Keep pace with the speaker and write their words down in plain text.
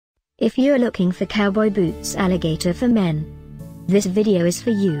If you're looking for cowboy boots alligator for men, this video is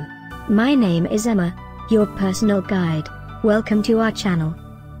for you. My name is Emma, your personal guide. Welcome to our channel.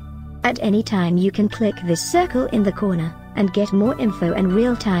 At any time you can click this circle in the corner, and get more info and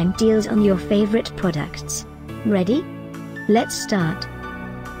real-time deals on your favorite products. Ready? Let's start.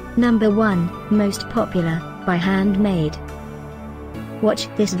 Number 1, Most Popular, by Handmade.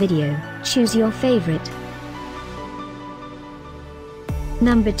 Watch this video, choose your favorite.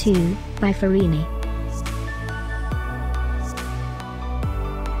 Number 2, by Ferrini.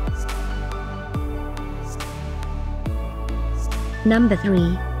 Number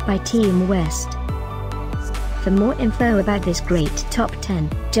 3, by Team West. For more info about this great top 10,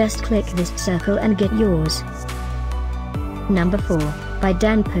 just click this circle and get yours. Number 4, by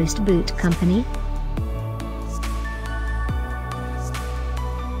Dan Post Boot Company.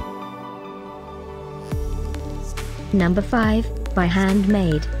 Number 5, by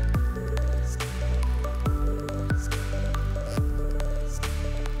Handmade.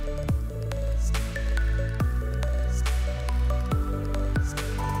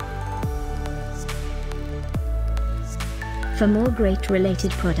 For more great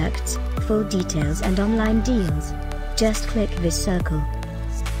related products, full details and online deals, just click this circle.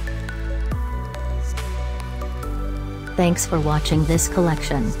 Thanks for watching this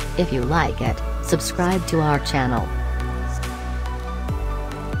collection. If you like it, subscribe to our channel.